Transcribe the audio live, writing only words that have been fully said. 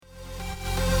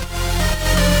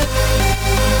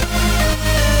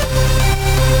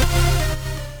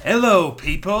Hello,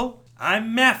 people.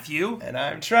 I'm Matthew. And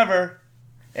I'm Trevor.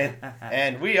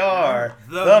 And we are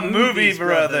the Movie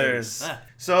Brothers.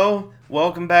 So,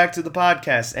 welcome back to the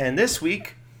podcast. And this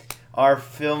week, our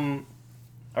films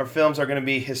are going to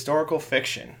be historical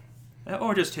fiction.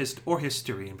 Or just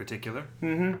history in particular.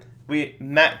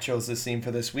 Matt chose this theme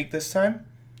for this week this time.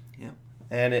 Yep.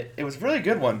 And it was a really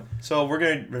good one. So, we're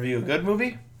going to review a good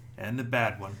movie. And the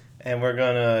bad one. And we're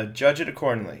going to judge it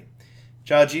accordingly.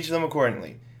 Judge each of them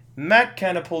accordingly. Matt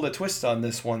kind of pulled a twist on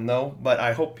this one, though, but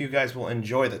I hope you guys will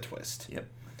enjoy the twist. Yep.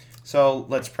 So,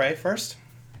 let's pray first.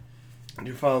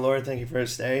 Dear Father, Lord, thank you for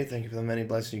this day. Thank you for the many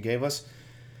blessings you gave us.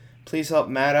 Please help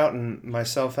Matt out and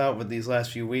myself out with these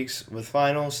last few weeks with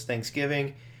finals,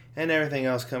 Thanksgiving, and everything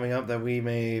else coming up, that we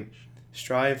may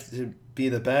strive to be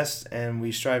the best and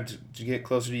we strive to get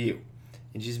closer to you.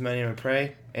 In Jesus' name I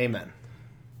pray. Amen.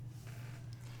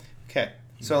 Okay,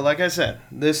 so like I said,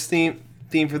 this theme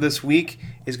for this week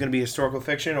is going to be historical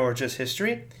fiction or just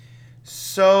history.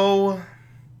 So,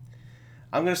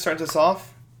 I'm going to start this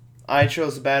off. I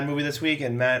chose a bad movie this week,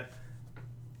 and Matt,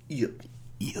 you'll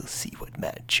see what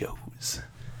Matt chose.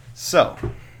 So,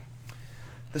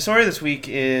 the story this week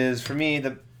is, for me,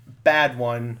 the bad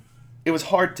one. It was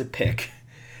hard to pick.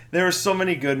 There were so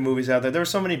many good movies out there. There were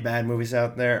so many bad movies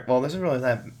out there. Well, there's not really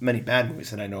that many bad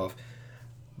movies that I know of.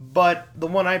 But the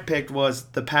one I picked was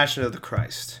The Passion of the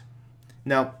Christ.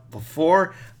 Now,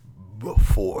 before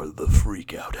the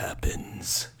freak out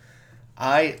happens,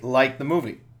 I like the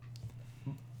movie.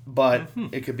 But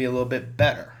it could be a little bit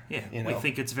better. Yeah, we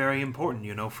think it's very important,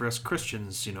 for us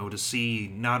Christians, to see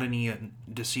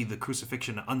to see the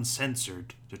crucifixion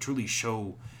uncensored, to truly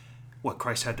show what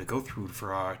Christ had to go through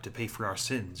to pay for our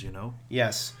sins,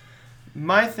 Yes.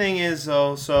 My thing is,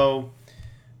 though, so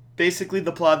basically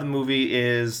the plot of the movie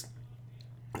is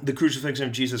the crucifixion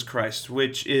of Jesus Christ,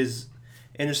 which is,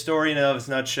 in a story in and of its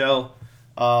nutshell,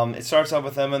 it starts off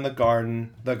with them in the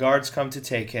garden. The guards come to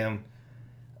take him.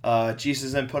 Jesus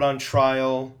is then put on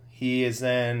trial. He is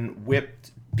then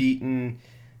whipped, beaten.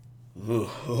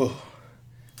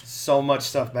 So much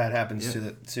stuff bad happens to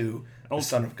the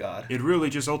Son of God. It really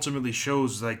just ultimately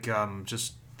shows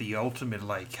just the ultimate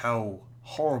how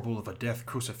horrible of a death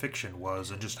crucifixion was,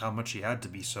 and just how much he had to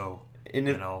be so.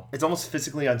 It's almost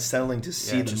physically unsettling to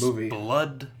see the movie.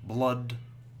 Blood.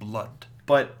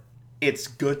 But it's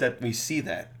good that we see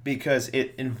that, because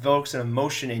it invokes an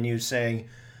emotion in you saying,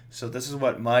 so this is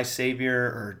what my Savior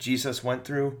or Jesus went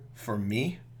through for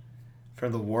me, for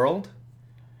the world.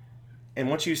 And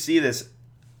once you see this,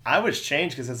 I was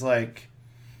changed, because it's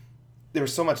there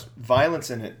was so much violence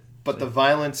in it, but the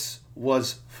violence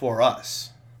was for us.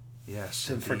 Yes,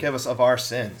 to forgive us of our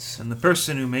sins. And the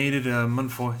person who made it,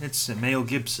 it's Mel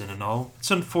Gibson and all.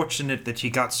 It's unfortunate that he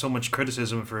got so much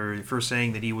criticism for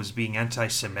saying that he was being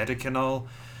anti-Semitic and all.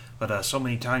 But so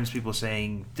many times people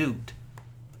saying, dude,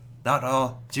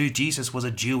 Jesus was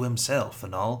a Jew himself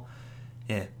and all.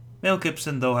 Yeah. Mel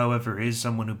Gibson, though, however, is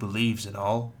someone who believes in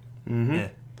all. Mm-hmm. Yeah.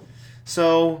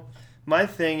 So, my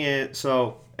thing is,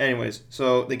 so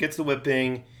they get to the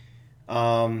whipping,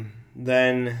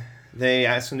 then they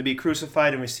ask him to be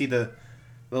crucified, and we see the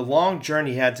long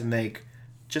journey he had to make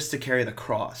just to carry the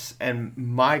cross. And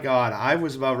my God, I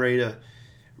was about ready to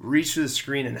reach to the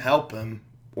screen and help him,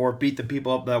 or beat the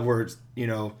people up that were,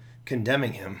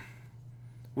 condemning him.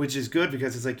 Which is good,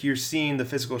 because it's you're seeing the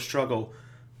physical struggle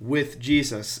with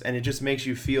Jesus, and it just makes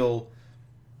you feel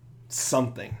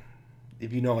something,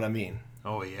 if you know what I mean.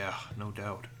 Oh, yeah, no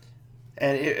doubt.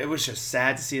 And it was just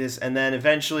sad to see this. And then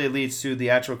eventually it leads to the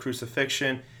actual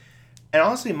crucifixion. And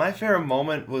honestly, my favorite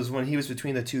moment was when he was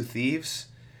between the two thieves,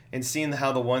 and seeing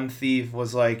how the one thief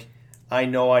was like, I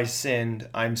know I sinned.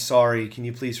 I'm sorry. Can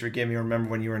you please forgive me? Remember me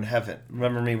when you're in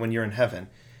heaven.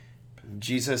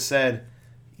 Jesus said,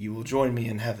 you will join me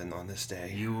in heaven on this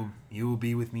day. You will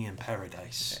be with me in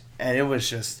paradise. And it was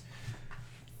just,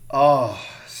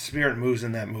 spirit moves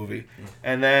in that movie. Yeah.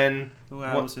 And then...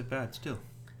 How was it bad still?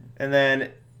 And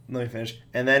then, let me finish.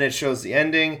 And then it shows the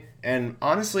ending. And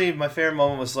honestly, my favorite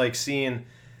moment was seeing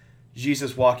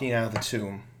Jesus walking out of the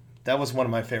tomb. That was one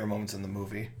of my favorite moments in the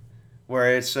movie,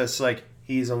 where it's just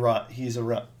he's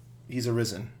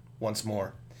arisen once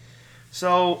more.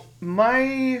 So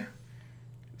my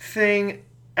thing,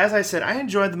 as I said, I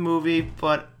enjoyed the movie,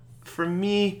 but for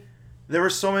me, there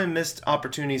were so many missed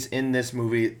opportunities in this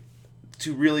movie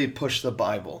to really push the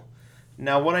Bible.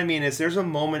 Now, what I mean is, there's a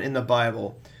moment in the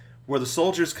Bible where the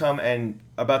soldiers come and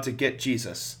about to get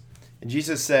Jesus. And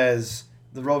Jesus says,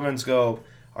 the Romans go,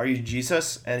 are you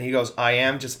Jesus? And he goes, I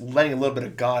am, just letting a little bit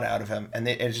of God out of him. And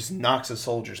it just knocks the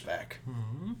soldiers back.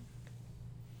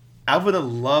 I would have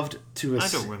loved to have... I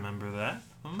don't remember that.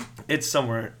 It's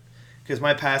somewhere. because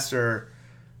my pastor,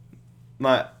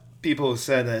 my people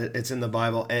said that it's in the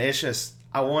Bible, and it's just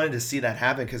I wanted to see that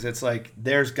happen because it's like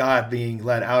there's God being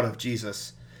led out of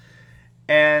Jesus,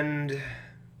 and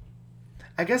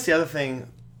I guess the other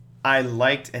thing I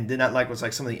liked and did not like was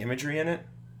like some of the imagery in it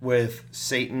with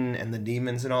Satan and the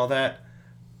demons and all that,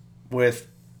 with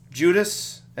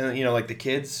Judas and like the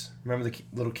kids. Remember the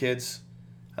little kids,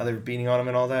 how they were beating on him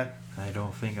and all that. I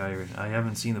don't think I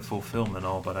haven't seen the full film and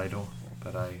all, but I don't.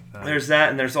 But I There's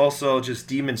that, and there's also just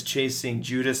demons chasing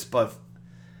Judas, but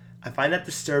I find that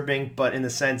disturbing, but in the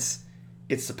sense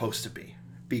it's supposed to be.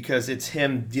 Because it's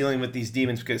him dealing with these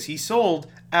demons because he sold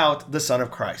out the Son of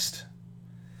Christ.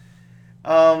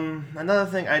 Another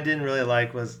thing I didn't really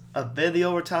like was a bit of the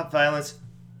over-top violence,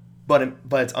 but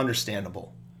it's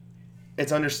understandable.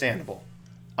 It's understandable.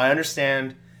 I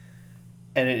understand,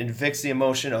 and it evicts the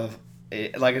emotion of,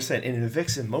 like I said, it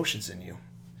evicts emotions in you.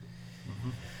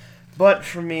 But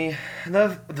for me,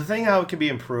 the thing how it could be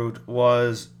improved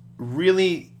was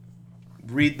really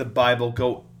read the Bible,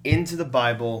 go into the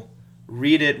Bible,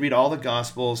 read all the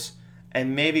Gospels,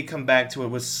 and maybe come back to it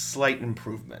with slight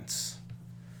improvements.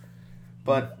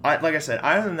 But like I said,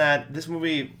 other than that, this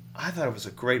movie, I thought it was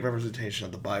a great representation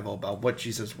of the Bible about what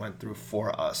Jesus went through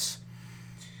for us.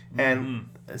 And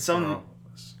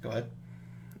go ahead.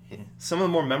 Some of the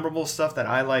more memorable stuff that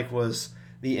I like was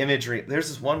the imagery. There's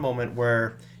this one moment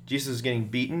where Jesus is getting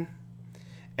beaten,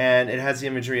 and it has the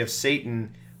imagery of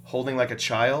Satan holding like a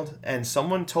child. And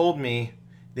someone told me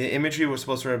the imagery was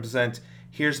supposed to represent,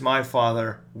 here's my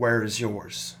father, where is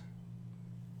yours?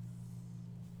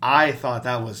 I thought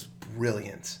that was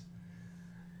brilliant.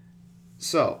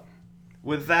 So,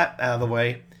 with that out of the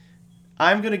way,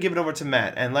 I'm going to give it over to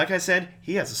Matt. And like I said,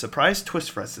 he has a surprise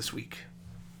twist for us this week.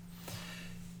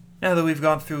 Now that we've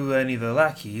gone through any of the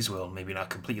lackeys, well, maybe not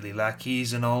completely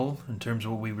lackeys and all, in terms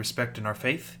of what we respect in our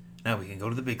faith, now we can go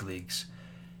to the big leagues.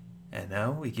 And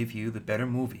now we give you the better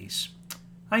movies.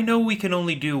 I know we can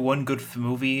only do one good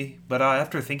movie, but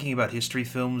after thinking about history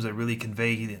films that really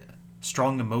convey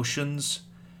strong emotions,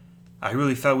 I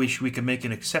really thought we could make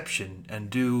an exception and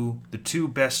do the two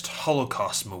best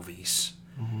Holocaust movies.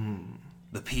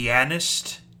 The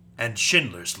Pianist and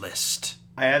Schindler's List.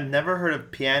 I have never heard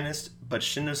of Pianist, but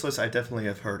Schindler's List I definitely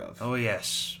have heard of. Oh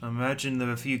yes, I imagine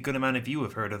that a good amount of you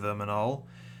have heard of them and all.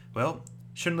 Well,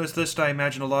 Schindler's List I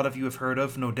imagine a lot of you have heard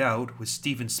of, no doubt, with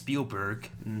Steven Spielberg.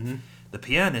 Mm-hmm. The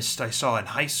Pianist I saw in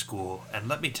high school, and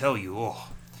let me tell you,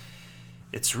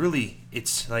 it's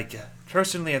like,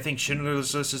 personally I think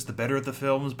Schindler's List is the better of the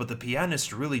films, but The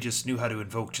Pianist really just knew how to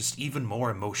invoke just even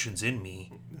more emotions in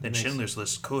me than Schindler's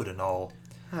List could and all.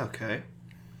 Okay.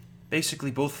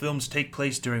 Basically, both films take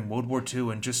place during World War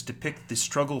II and just depict the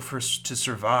struggle to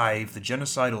survive the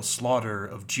genocidal slaughter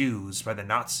of Jews by the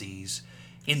Nazis.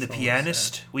 In The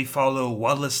Pianist, we follow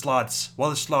Władysław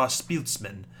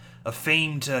Spielman, a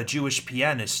famed Jewish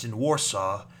pianist in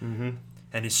Warsaw, and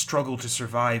his struggle to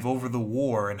survive over the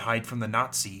war and hide from the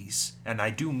Nazis. And I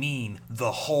do mean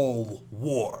the whole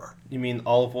war. You mean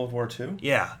all of World War II?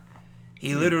 Yeah.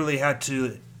 He literally had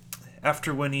to...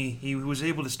 After when he was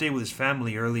able to stay with his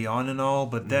family early on and all,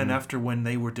 but then after when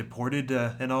they were deported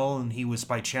and all, and he was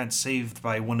by chance saved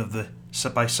by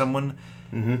someone,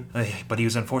 but he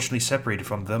was unfortunately separated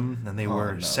from them, and they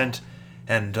were sent,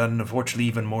 and unfortunately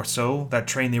even more so, that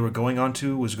train they were going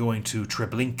onto was going to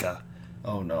Treblinka.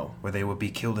 Oh no. Where they would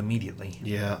be killed immediately.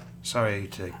 Yeah. Sorry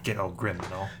to get all grim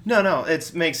and all. No,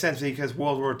 it makes sense because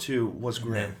World War II was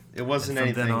grim. It wasn't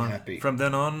anything happy. From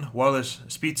then on, Wallace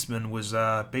Spitzman was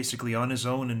basically on his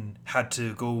own and had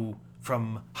to go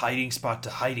from hiding spot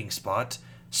to hiding spot,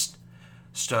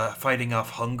 fighting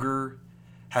off hunger,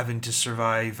 having to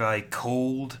survive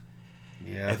cold,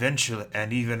 eventually,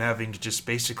 and even having to just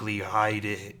basically hide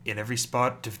in every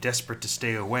spot, desperate to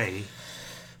stay away.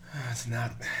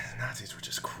 Nazis were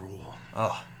just cruel.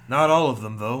 Oh, not all of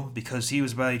them, though, because he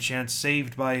was by chance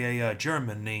saved by a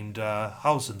German named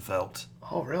Hausenfeld.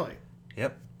 Oh, really?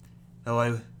 Yep.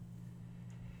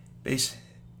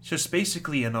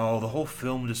 Basically in all, the whole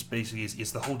film just basically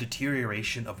is the whole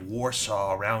deterioration of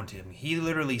Warsaw around him. He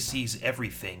literally sees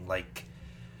everything, like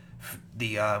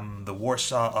the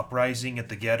Warsaw Uprising at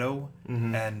the ghetto,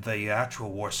 and the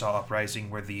actual Warsaw Uprising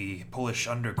where the Polish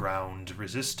underground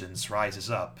resistance rises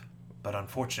up, but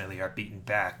unfortunately are beaten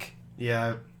back.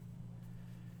 Yeah.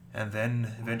 And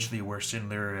then eventually where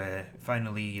Schindler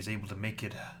finally is able to make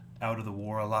it out of the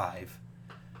war alive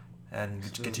and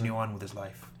continue on with his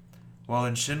life. While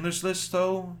in Schindler's List,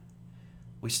 though,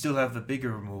 we still have the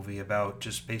bigger movie about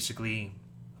just basically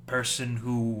person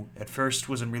who at first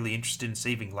wasn't really interested in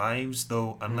saving lives,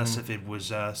 though unless if it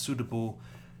was suitable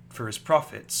for his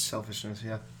profits. Selfishness,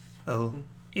 yeah.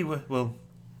 Well,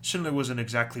 Schindler wasn't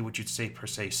exactly what you'd say per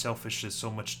se selfish as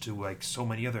so much to like so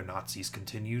many other Nazis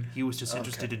continued. He was just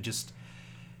interested in just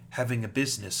having a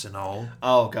business and all.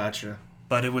 Oh, gotcha.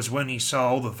 But it was when he saw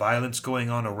all the violence going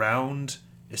on around,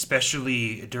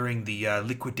 especially during the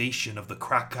liquidation of the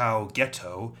Krakow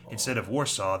ghetto instead of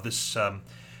Warsaw. This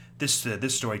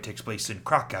story takes place in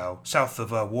Krakow, south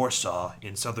of Warsaw,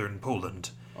 in southern Poland.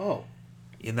 Oh.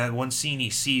 In that one scene, he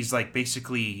sees, like,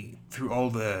 basically through all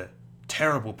the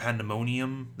terrible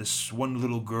pandemonium, this one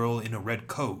little girl in a red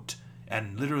coat.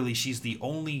 And literally, she's the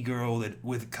only girl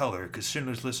with color, because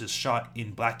Schindler's List is shot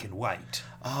in black and white.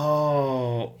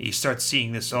 Oh. He starts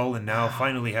seeing this all, and now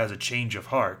finally has a change of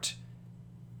heart.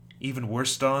 Even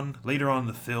worse, later on in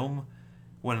the film,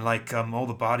 when, like, all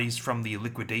the bodies from the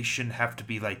liquidation have to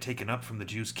be, like, taken up from the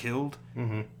Jews killed,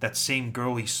 that same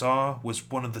girl he saw was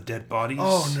one of the dead bodies.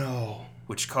 Oh, no.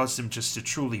 Which caused him just to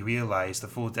truly realize the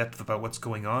full depth about what's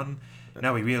going on.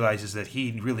 Now he realizes that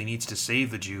he really needs to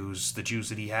save the Jews that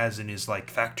he has in his, like,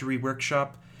 factory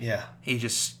workshop. Yeah. He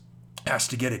just has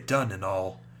to get it done and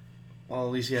all. Well,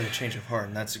 at least he had a change of heart,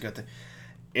 and that's a good thing.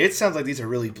 It sounds like these are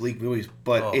really bleak movies,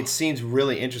 but it seems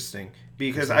really interesting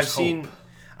because I've seen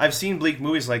bleak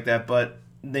movies like that, but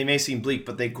they may seem bleak,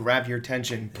 but they grab your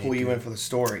attention, pull you in for the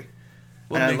story.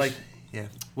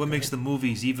 What makes the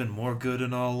movies even more good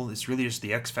and all is really just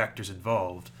the X factors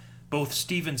involved. Both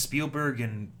Steven Spielberg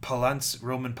and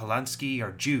Roman Polanski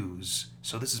are Jews,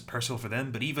 so this is personal for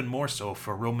them, but even more so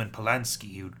for Roman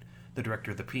Polanski, the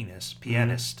director of The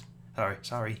Pianist.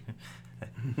 Sorry.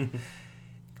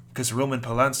 Because Roman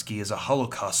Polanski is a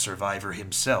Holocaust survivor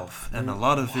himself, and a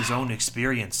lot of his own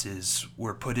experiences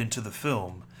were put into the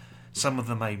film. Some of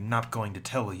them I'm not going to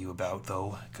tell you about,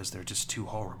 though, because they're just too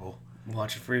horrible.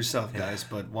 Watch it for yourself, guys,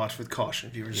 but watch with caution.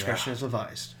 Viewer discretion is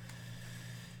advised.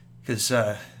 Because,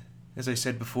 as I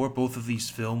said before, both of these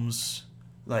films,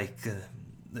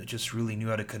 just really knew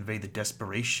how to convey the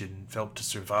desperation felt to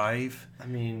survive. I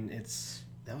mean,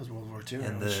 that was World War II.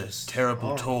 And the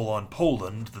terrible toll on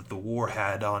Poland that the war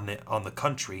had on the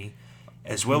country,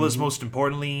 as well as, most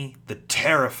importantly, the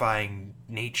terrifying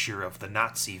nature of the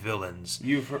Nazi villains.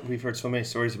 We've heard so many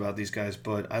stories about these guys,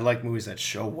 but I like movies that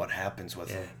show what happens with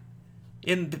them.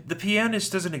 And The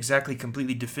Pianist doesn't exactly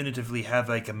completely definitively have,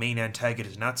 like, a main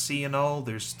antagonist Nazi and all.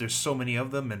 There's so many of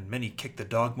them and many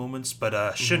kick-the-dog moments,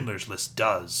 but Schindler's List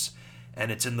does. And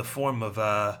it's in the form of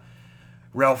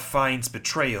Ralph Fiennes'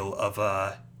 betrayal of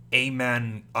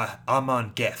Amon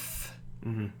Geth,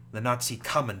 the Nazi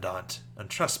commandant. And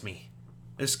trust me,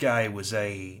 this guy was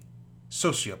a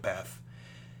sociopath.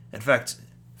 In fact,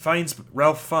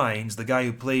 Ralph Fiennes, the guy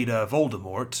who played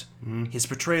Voldemort, his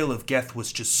portrayal of Geth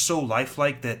was just so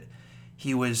lifelike that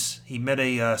he met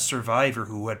a survivor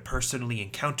who had personally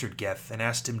encountered Geth and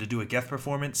asked him to do a Geth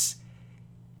performance.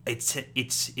 It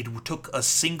took a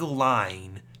single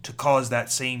line to cause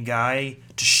that same guy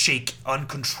to shake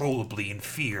uncontrollably in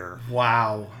fear.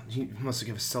 Wow. He must have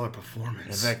given a stellar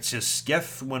performance. In fact, just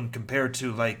Geth, when compared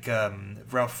to, like,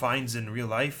 Ralph Fiennes in real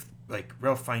life, like,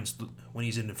 Ralph Fiennes, when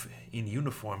he's in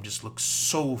uniform, just looks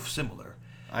so similar.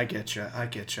 I get you.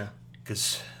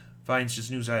 Because Fiennes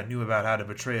just knew about how to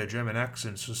portray a German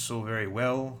accent so very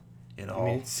well. I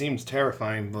mean, it seems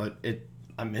terrifying, but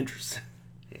I'm interested.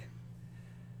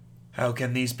 How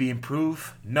can these be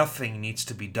improved? Nothing needs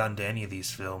to be done to any of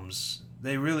these films.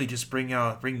 They really just bring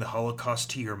the Holocaust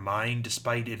to your mind,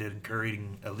 despite it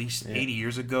occurring at least 80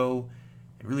 years ago.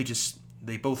 And really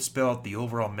they both spell out the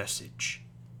overall message.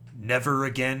 Never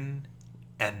again,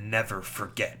 and never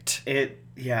forget.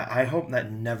 I hope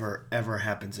that never, ever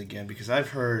happens again, because I've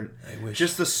heard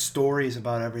just the stories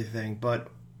about everything, but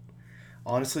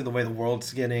honestly, the way the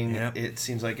world's getting, it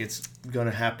seems like it's going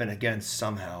to happen again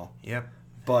somehow. Yep.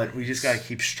 But we just got to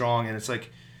keep strong, and it's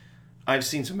like, I've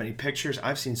seen so many pictures,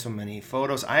 I've seen so many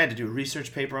photos, I had to do a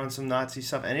research paper on some Nazi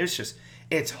stuff, and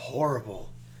it's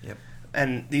horrible. Yep.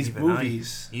 And these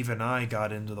movies... Even I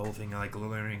got into the whole thing, like,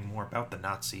 learning more about the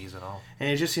Nazis and all. And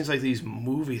it just seems like these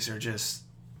movies are just...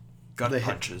 Gut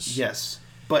punches. Yes.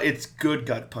 But it's good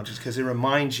gut punches, because it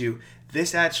reminds you,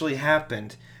 this actually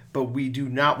happened, but we do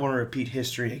not want to repeat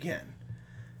history again.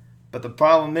 But the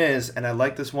problem is, and I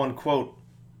like this one quote,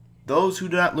 those who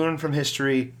do not learn from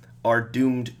history are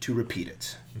doomed to repeat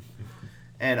it.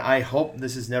 And I hope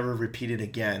this is never repeated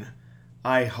again.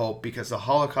 I hope, because the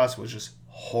Holocaust was just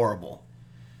horrible.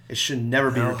 It should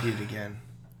never be repeated again.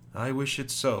 I wish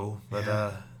it so,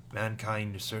 but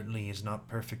mankind certainly is not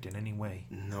perfect in any way.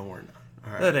 No, we're not.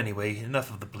 All right. But anyway,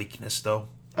 enough of the bleakness, though.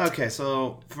 Okay,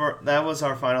 so that was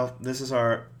our final.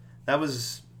 That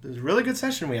was a really good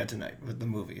session we had tonight with the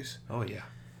movies. Oh yeah.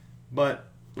 But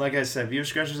like I said, viewer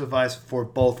discretion is advised for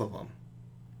both of them.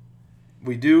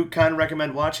 We do kind of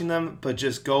recommend watching them, but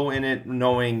just go in it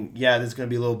knowing, yeah, this is going to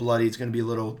be a little bloody, it's going to be a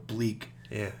little bleak.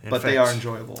 Yeah, but they are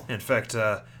enjoyable. In fact,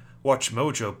 Watch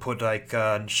Mojo put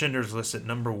Schindler's List at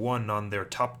number 1 on their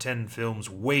top 10 films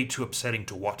way too upsetting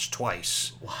to watch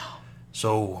twice. Wow.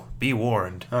 So be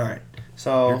warned. All right.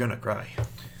 So you're gonna cry.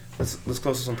 Let's close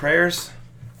with some prayers.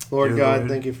 Lord Dear God, Lord,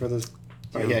 thank you for this.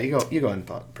 Yeah, you go ahead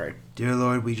and pray. Dear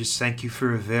Lord, we just thank you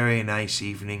for a very nice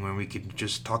evening when we could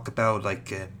just talk about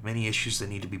many issues that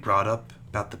need to be brought up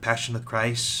about the Passion of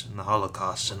Christ and the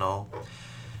Holocaust and all.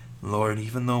 Lord,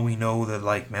 even though we know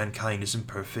that mankind isn't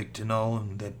perfect and all,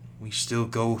 and that we still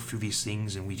go through these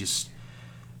things and we just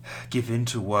give in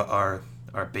to what our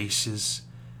base is,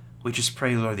 we just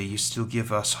pray, Lord, that you still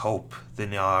give us hope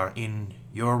that are in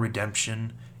your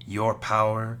redemption, your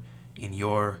power, in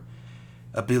your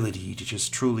ability to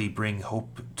just truly bring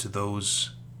hope to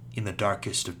those in the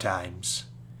darkest of times.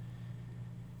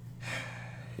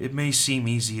 It may seem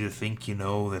easy to think,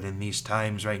 that in these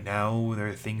times right now, there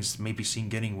are things that maybe seem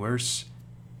getting worse.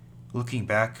 Looking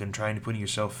back and trying to put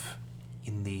yourself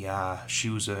in the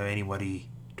shoes of anybody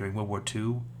during World War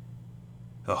II,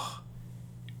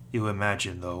 you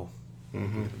imagine, though,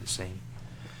 the same.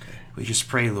 Okay. We just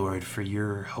pray, Lord, for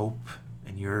your hope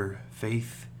and your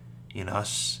faith in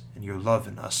us and your love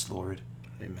in us, Lord.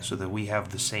 Amen. So that we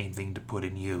have the same thing to put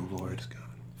in you, Lord.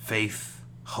 Faith,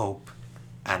 hope,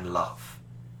 and love.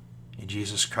 In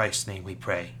Jesus Christ's name we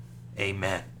pray.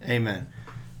 Amen. Amen.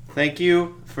 Thank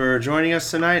you for joining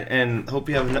us tonight, and hope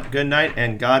you have a good night,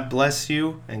 and God bless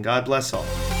you, and God bless all.